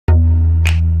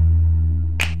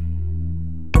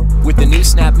With the new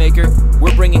Snapmaker,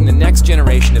 we're bringing the next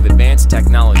generation of advanced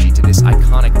technology to this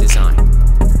iconic design.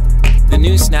 The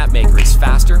new Snapmaker is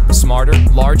faster, smarter,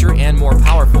 larger, and more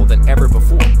powerful than ever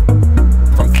before.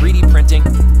 From 3D printing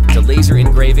to laser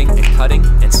engraving and cutting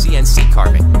and CNC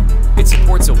carving, it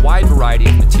supports a wide variety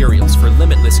of materials for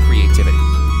limitless creativity.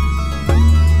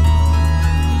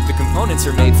 The components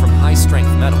are made from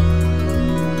high-strength metal.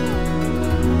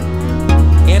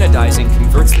 Anodizing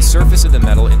converts the surface of the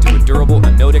metal into a durable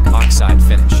anodic oxide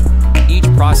finish. Each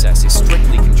process is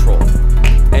strictly controlled,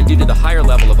 and due to the higher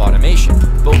level of automation,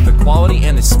 both the quality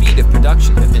and the speed of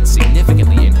production have been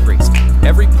significantly increased.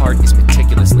 Every part is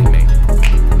meticulously made.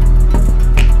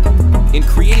 In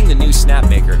creating the new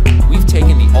Snapmaker, we've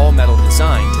taken the all-metal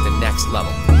design to the next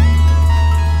level.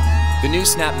 The new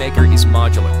Snapmaker is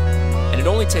modular, and it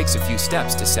only takes a few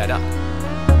steps to set up.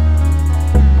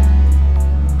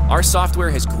 Our software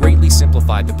has greatly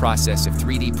simplified the process of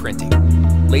 3D printing,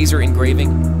 laser engraving,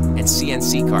 and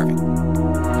CNC carving.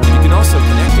 You can also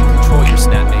connect and control your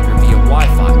Snapmaker via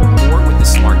Wi-Fi or with the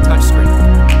smart touchscreen.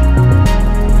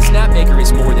 Snapmaker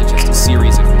is more than just a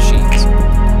series of machines.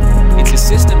 It's a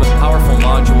system of powerful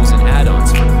modules and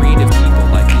add-ons for creative people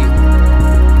like you.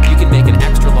 You can make an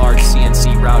extra-large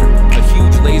CNC router, a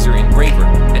huge laser engraver,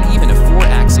 and even a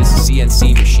 4-axis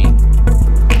CNC machine.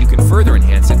 You can further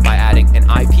enhance it by adding an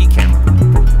IP camera,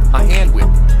 a hand wheel,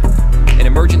 an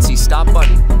emergency stop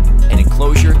button, an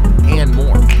enclosure, and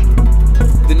more.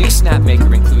 The new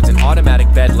Snapmaker includes an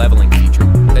automatic bed leveling feature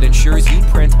that ensures you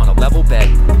print on a level bed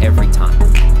every time.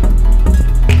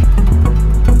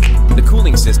 The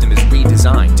cooling system is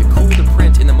redesigned to cool the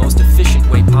print in the most efficient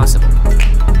way possible.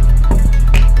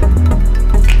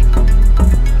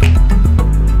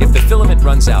 If the filament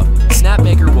runs out,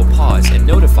 Snapmaker will pause and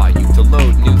notify you to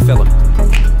load new filament.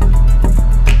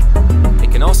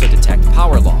 It can also detect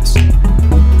power loss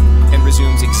and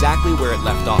resumes exactly where it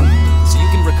left off, so you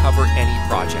can recover any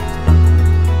project.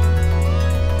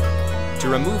 To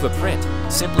remove a print,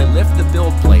 simply lift the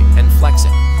build plate and flex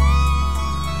it.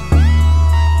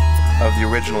 Of the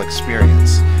original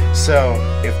experience. So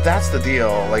if that's the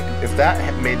deal, like if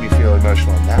that made me feel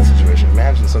emotional in that situation,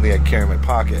 imagine something I carry in my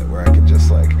pocket where I could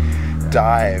just like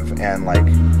dive and like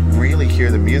really hear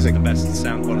the music. The best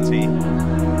sound quality you can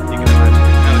imagine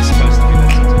how it's supposed to be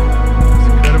listened to. It's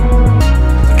incredible.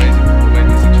 It's amazing the way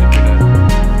music should be done.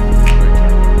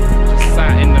 Just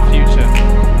sat in the future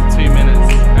for 2 minutes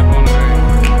at one room.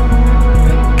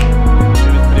 It was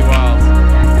pretty wild.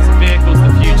 This vehicle's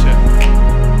the future.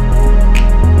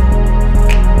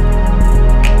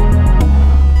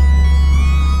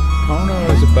 Pono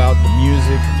is about the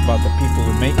music, it's about the people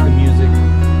who make the music,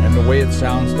 and the way it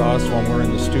sounds to us when we're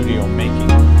in the studio making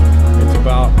it. It's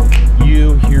about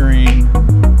you hearing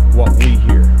what we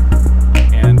hear,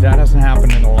 and that hasn't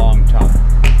happened in a long time.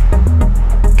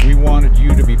 We wanted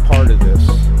you to be part of this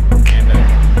and to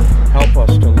help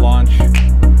us to launch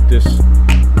this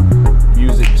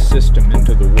music system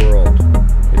into the world.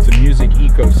 It's a music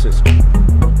ecosystem.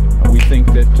 We think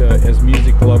that as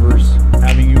music lovers,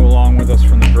 having you along with us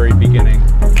from the very beginning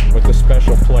with the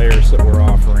special players that we're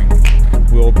offering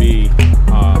will be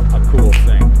a cool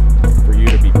thing for you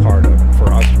to be part of and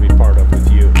for us to be part of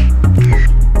with you.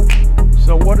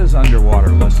 So what is underwater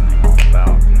listening all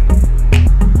about?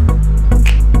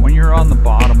 When you're on the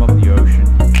bottom of the ocean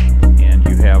and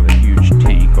you have a huge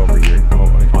tank over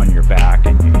on your back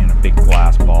and a big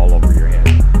glass ball over your head,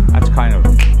 that's kind of,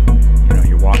 you know,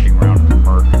 you're walking around in the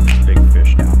murk and there's big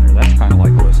fish down there. That's kind of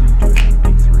like listening to an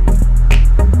MP3.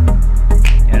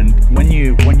 And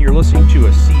when you're listening to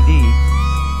a CD,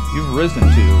 you've risen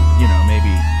to, you know, maybe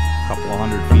a couple of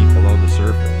 100 feet below the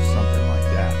surface, something like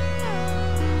that.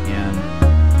 And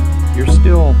you're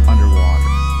still underwater.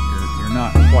 You're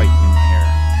not quite in the air.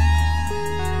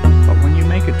 But when you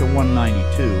make it to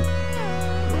 192,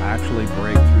 you'll actually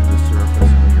break through the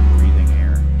surface and you're breathing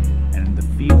air. And the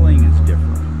feeling is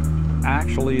different.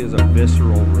 Actually is a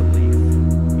visceral relief.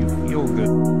 You feel good.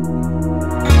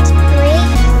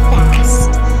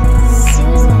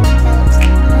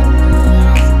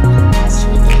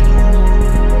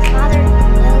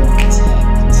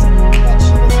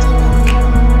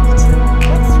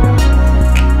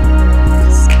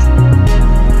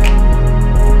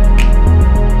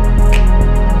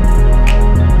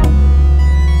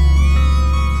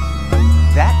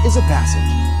 Is a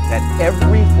passage that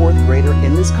every 4th grader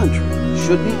in this country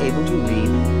should be able to read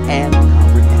and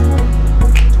comprehend.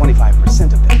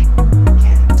 25% of them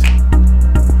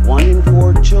can't. 1 in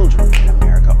 4 children in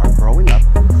America are growing up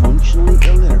functionally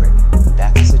illiterate.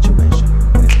 That's a situation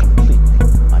that is completely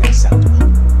unacceptable.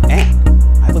 And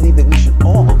I believe that we should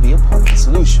all be a part of the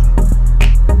solution.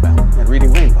 Well, at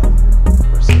Reading Rainbow,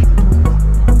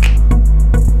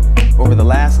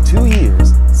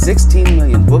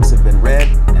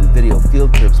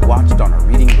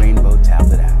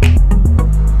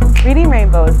 Reading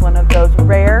Rainbow is one of those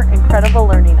rare, incredible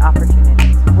learning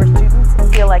opportunities where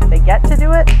students feel like they get to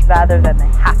do it rather than they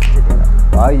have to do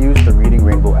it. I use the Reading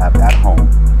Rainbow app at home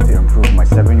to improve my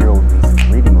 7-year-old niece's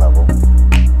reading level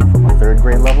from a 3rd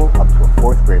grade level up to a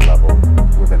 4th grade level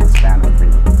within the span of 3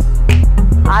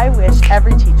 weeks. I wish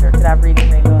every teacher could have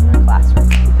Reading Rainbow in their classroom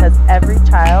because every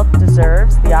child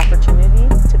deserves the opportunity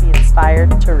to be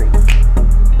inspired to read.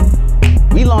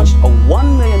 We launched a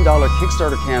 $1 million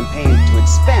Kickstarter campaign to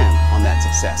expand on that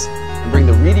success and bring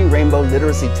the Reading Rainbow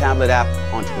Literacy Tablet app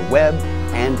onto the web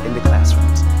and into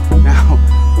classrooms. Now,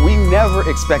 we never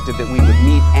expected that we would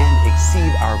meet and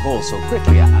exceed our goals so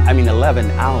quickly. I mean, 11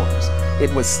 hours.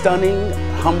 It was stunning,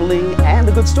 humbling, and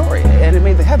a good story, and it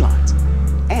made the headlines.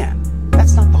 And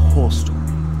that's not the whole story.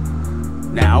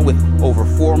 Now, with over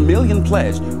 4 million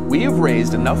pledged, we have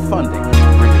raised enough funding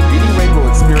to bring the Reading Rainbow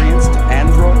experience to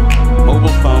Android, mobile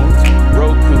phones,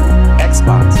 Roku,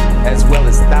 Xbox, as well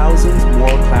as thousands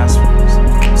more classrooms.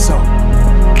 So,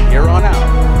 from here on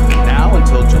out, now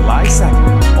until July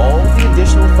 2nd, all the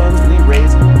additional funds we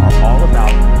raise are all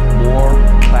about more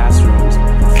classrooms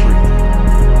for free.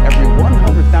 Every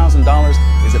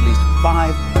 $100,000 is at least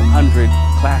 500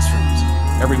 classrooms.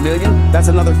 Every million, that's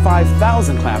another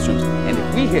 5,000 classrooms. And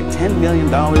if we hit $10 million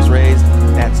raised,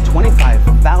 that's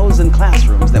 25,000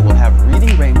 classrooms that will have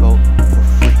Reading Rainbow for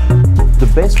free.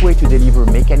 The best way to deliver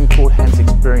mechanical hands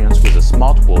experience with a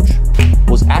smartwatch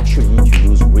was actually to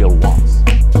use real ones.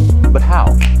 But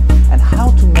how? And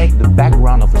how to make the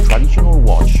background of a traditional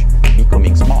watch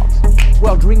becoming smart?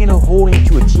 Well, drilling a hole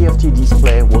into a TFT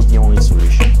display was the only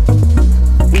solution.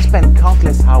 We spent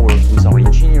countless hours with our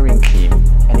engineering team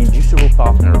and industrial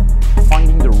partner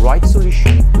finding the right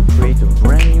solution to create a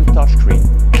brand new touchscreen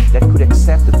that could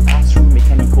accept a pass-through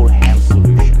mechanical hand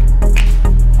solution.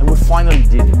 And we finally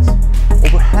did it,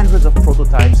 over hundreds of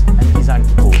prototypes and design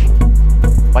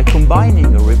proposals. By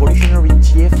combining a revolutionary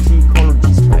TFT color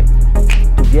display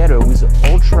together with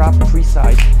an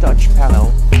ultra-precise touch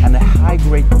panel and a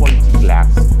high-grade quality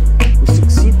glass, we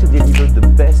succeed to deliver the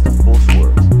best of both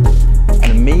worlds.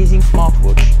 An amazing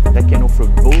smartwatch that can offer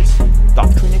both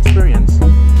touchscreen experience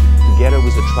together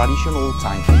with a traditional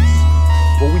timepiece.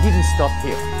 But we didn't stop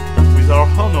here. With our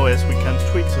own OS, we can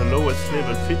tweak the lowest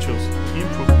level features to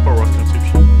improve power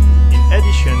consumption. In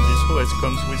addition, this OS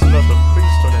comes with a lot of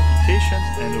pre-installed applications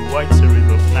and a wide series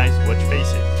of nice watch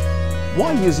faces.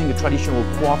 Why using a traditional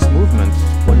quartz movement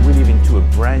when we live into a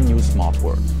brand new smart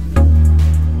world?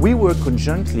 We work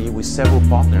conjointly with several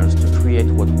partners to create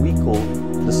what we call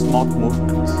the smart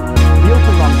movement. Built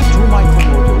around 2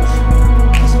 micromotors,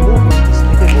 this movement is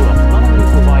capable of not only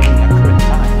providing accurate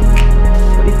time,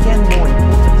 but it can more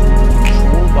importantly be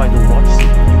controlled by the watch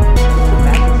CPU to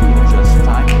automatically adjust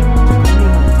time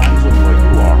depending on the time zone where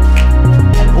you are,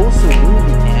 and also move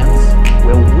the hands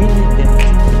where we need them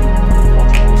to be on the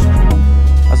watchable screen.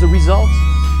 As a result,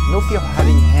 no fear of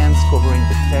having hands covering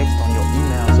the text on your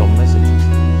emails or messages.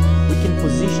 We can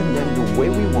position them the way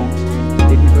we want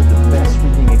to deliver the best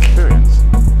reading experience,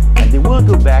 and they will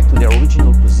go back to their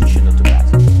original position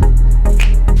automatically.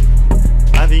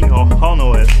 Having our own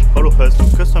OS allows us to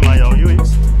customize our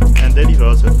UX and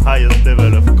deliver the highest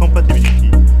level of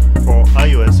compatibility for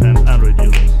iOS and Android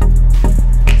users.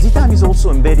 ZeTime is also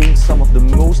embedding some of the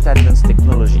most advanced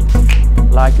technologies,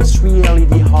 like a 3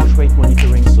 LED heart rate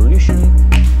monitoring solution,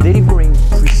 delivering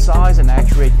precise and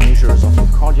accurate measures of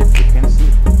the cardiac frequency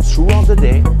throughout the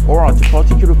day or at a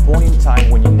particular point in time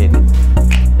when you need it.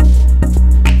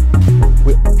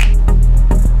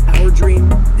 Our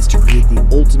dream is to create the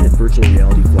ultimate virtual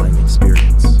reality flying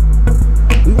experience.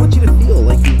 We want you to feel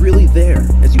like you're really there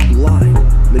as you glide,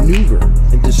 maneuver,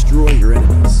 and destroy your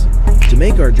enemies. To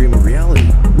make our dream a reality,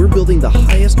 we're building the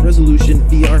highest resolution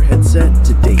VR headset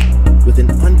to date with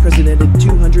an unprecedented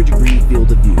 200-degree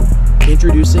field of view.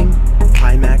 Introducing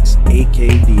Pimax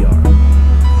AK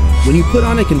VR. When you put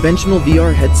on a conventional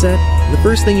VR headset, the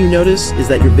first thing you notice is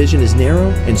that your vision is narrow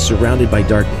and surrounded by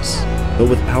darkness. But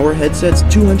with Power Headset's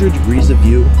 200 degrees of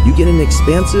view, you get an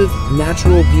expansive,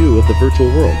 natural view of the virtual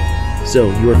world. So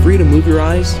you are free to move your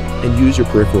eyes and use your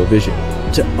peripheral vision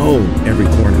to own every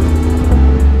corner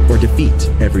or defeat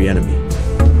every enemy.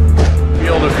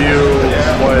 Field of view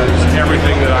was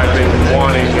everything that I've been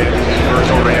wanting in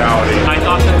virtual reality. I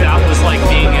thought that was like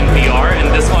being in VR,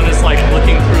 and this one is like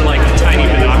looking through like tiny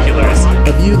binoculars.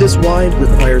 A view this wide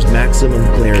requires maximum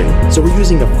clarity, so we're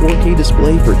using a 4K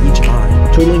display for each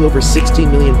eye, totaling over 16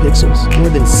 million pixels, more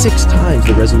than 6 times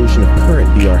the resolution of current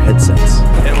VR headsets.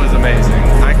 It was amazing.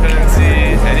 I couldn't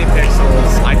see any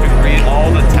pixels. I could read all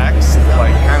the text,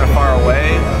 like kind of far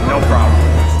away, no problem.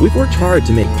 We've worked hard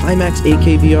to make Pimax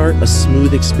AK VR a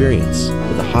smooth experience.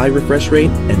 with a high refresh rate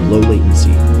and low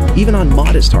latency, even on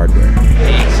modest hardware. The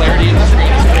clarity of the screen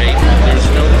is great. There's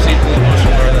no perceivable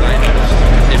motion blur that I noticed.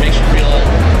 It makes you feel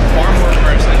far more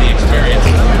immersed in the experience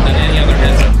than any other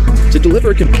headset. To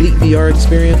deliver a complete VR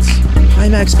experience,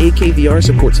 Pimax 8K VR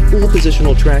supports full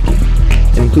positional tracking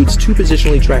and includes 2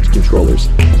 positionally tracked controllers,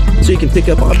 so you can pick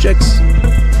up objects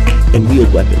and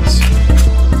wield weapons.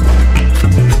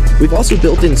 We've also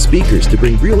built in speakers to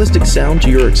bring realistic sound to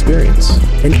your experience,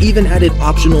 and even added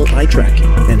optional eye tracking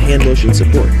and hand motion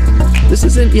support. This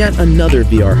isn't yet another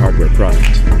VR hardware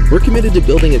product. We're committed to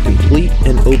building a complete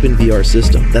and open VR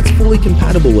system that's fully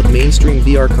compatible with mainstream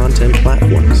VR content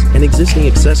platforms and existing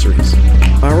accessories.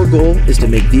 Our goal is to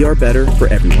make VR better for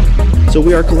everyone. So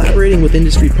we are collaborating with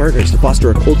industry partners to foster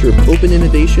a culture of open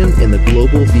innovation in the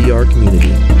global VR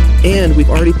community. And we've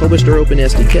already published our Open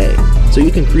SDK, so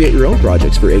you can create your own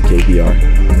projects for 8K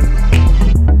VR.